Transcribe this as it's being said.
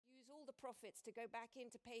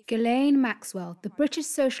Ghislaine Maxwell, the British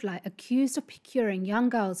socialite accused of procuring young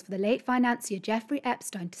girls for the late financier Jeffrey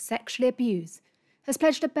Epstein to sexually abuse, has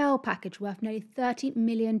pledged a bail package worth nearly $30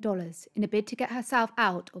 million in a bid to get herself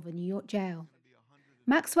out of a New York jail.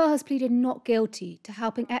 Maxwell has pleaded not guilty to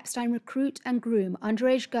helping Epstein recruit and groom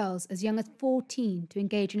underage girls as young as 14 to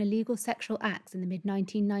engage in illegal sexual acts in the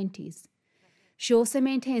mid-1990s. She also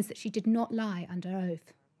maintains that she did not lie under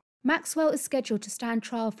oath. Maxwell is scheduled to stand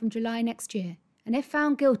trial from July next year, and if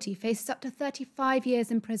found guilty, faces up to 35 years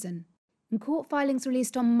in prison. In court filings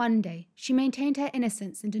released on Monday, she maintained her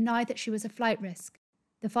innocence and denied that she was a flight risk.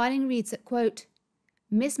 The filing reads that, quote,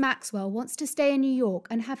 Ms. Maxwell wants to stay in New York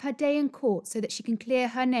and have her day in court so that she can clear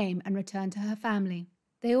her name and return to her family.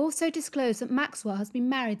 They also disclose that Maxwell has been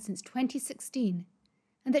married since 2016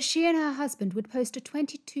 and that she and her husband would post a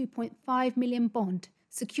 $22.5 million bond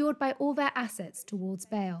secured by all their assets towards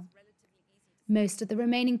bail. Most of the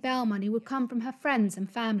remaining bail money would come from her friends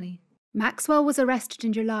and family. Maxwell was arrested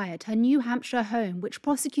in July at her New Hampshire home, which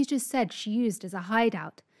prosecutors said she used as a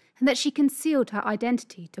hideout, and that she concealed her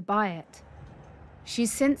identity to buy it.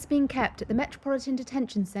 She's since been kept at the Metropolitan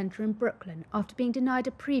Detention Center in Brooklyn after being denied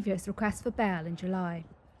a previous request for bail in July.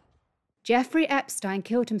 Jeffrey Epstein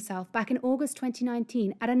killed himself back in August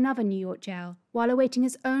 2019 at another New York jail while awaiting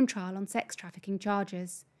his own trial on sex trafficking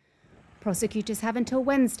charges. Prosecutors have until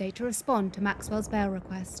Wednesday to respond to Maxwell's bail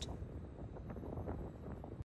request.